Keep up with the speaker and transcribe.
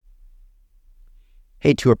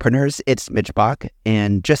Hey, Tourpreneurs, it's Mitch Bach,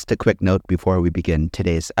 and just a quick note before we begin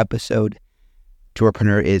today's episode.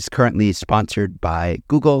 Tourpreneur is currently sponsored by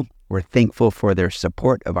Google. We're thankful for their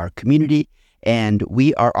support of our community, and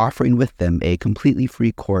we are offering with them a completely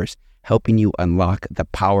free course helping you unlock the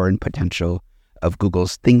power and potential of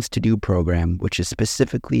Google's Things to Do program, which is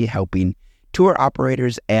specifically helping tour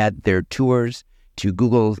operators add their tours to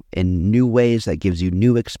Google in new ways that gives you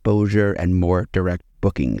new exposure and more direct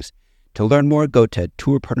bookings. To learn more, go to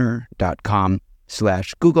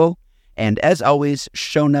tourpreneur.com/Google. And as always,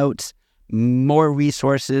 show notes, more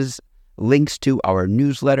resources, links to our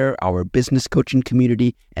newsletter, our business coaching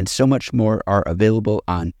community, and so much more are available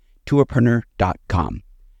on tourpreneur.com.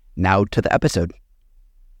 Now to the episode.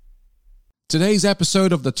 Today's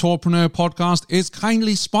episode of the Tourpreneur podcast is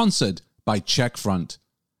kindly sponsored by Checkfront,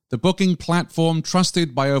 the booking platform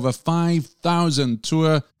trusted by over 5,000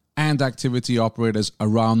 tour and activity operators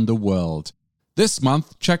around the world. This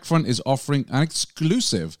month, Checkfront is offering an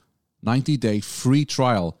exclusive 90-day free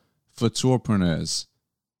trial for tourpreneurs.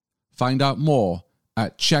 Find out more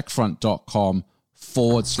at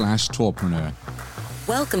checkfront.com/tourpreneur.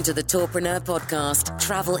 Welcome to the Tourpreneur podcast.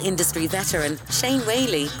 Travel industry veteran Shane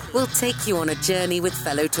Whaley will take you on a journey with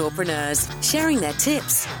fellow tourpreneurs, sharing their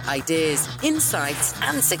tips, ideas, insights,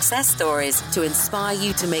 and success stories to inspire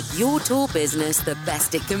you to make your tour business the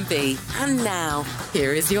best it can be. And now,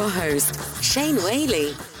 here is your host, Shane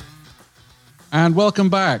Whaley. And welcome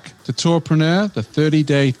back to Tourpreneur, the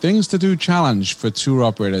 30-day Things to Do challenge for tour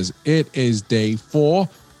operators. It is day 4.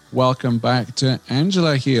 Welcome back to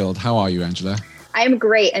Angela Heald. How are you, Angela? I am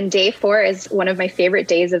great. And day 4 is one of my favorite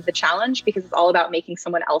days of the challenge because it's all about making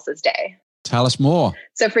someone else's day. Tell us more.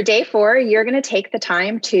 So for day 4, you're going to take the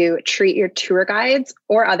time to treat your tour guides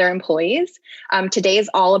or other employees. Today is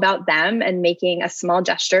all about them and making a small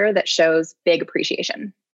gesture that shows big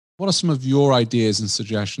appreciation. What are some of your ideas and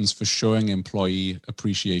suggestions for showing employee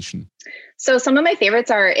appreciation? So some of my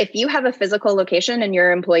favorites are if you have a physical location and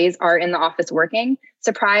your employees are in the office working,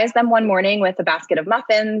 surprise them one morning with a basket of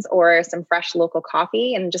muffins or some fresh local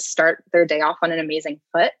coffee and just start their day off on an amazing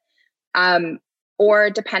foot.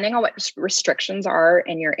 Or depending on what restrictions are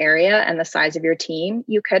in your area and the size of your team,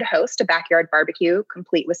 you could host a backyard barbecue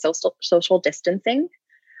complete with social distancing.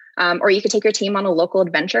 Or you could take your team on a local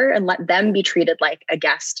adventure and let them be treated like a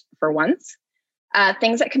guest for once.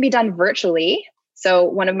 Things that can be done virtually. So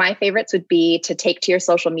one of my favorites would be to take to your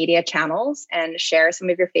social media channels and share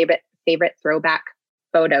some of your favorite throwback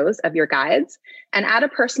photos of your guides and add a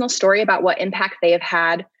personal story about what impact they have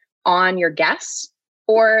had on your guests,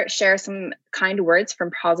 or share some kind words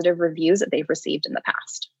from positive reviews that they've received in the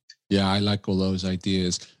past. Yeah, I like all those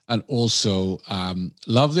ideas. And also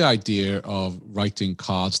love the idea of writing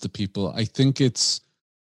cards to people. I think it's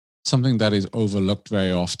something that is overlooked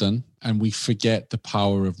very often. And we forget the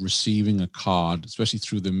power of receiving a card, especially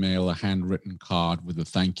through the mail, a handwritten card with a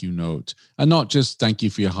thank you note. And not just thank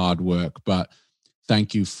you for your hard work, but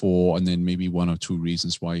thank you for, and then maybe 1 or 2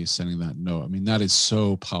 reasons why you're sending that note. I mean, that is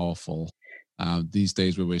so powerful. These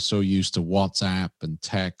days where we're so used to WhatsApp and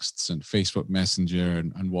texts and Facebook Messenger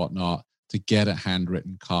and whatnot, to get a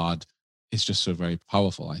handwritten card is just so very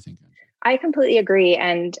powerful, I think. I completely agree.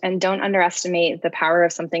 And don't underestimate the power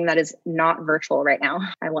of something that is not virtual right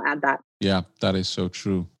now. I will add that. Yeah, that is so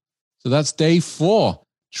true. So that's day 4.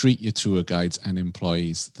 Treat your tour guides and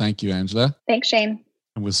employees. Thank you, Angela. Thanks, Shane.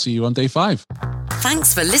 And we'll see you on day 5.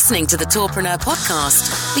 Thanks for listening to the Tourpreneur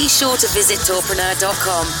podcast. Be sure to visit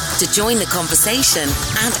tourpreneur.com to join the conversation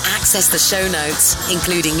and access the show notes,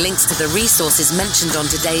 including links to the resources mentioned on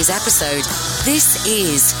today's episode. This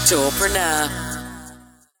is Tourpreneur.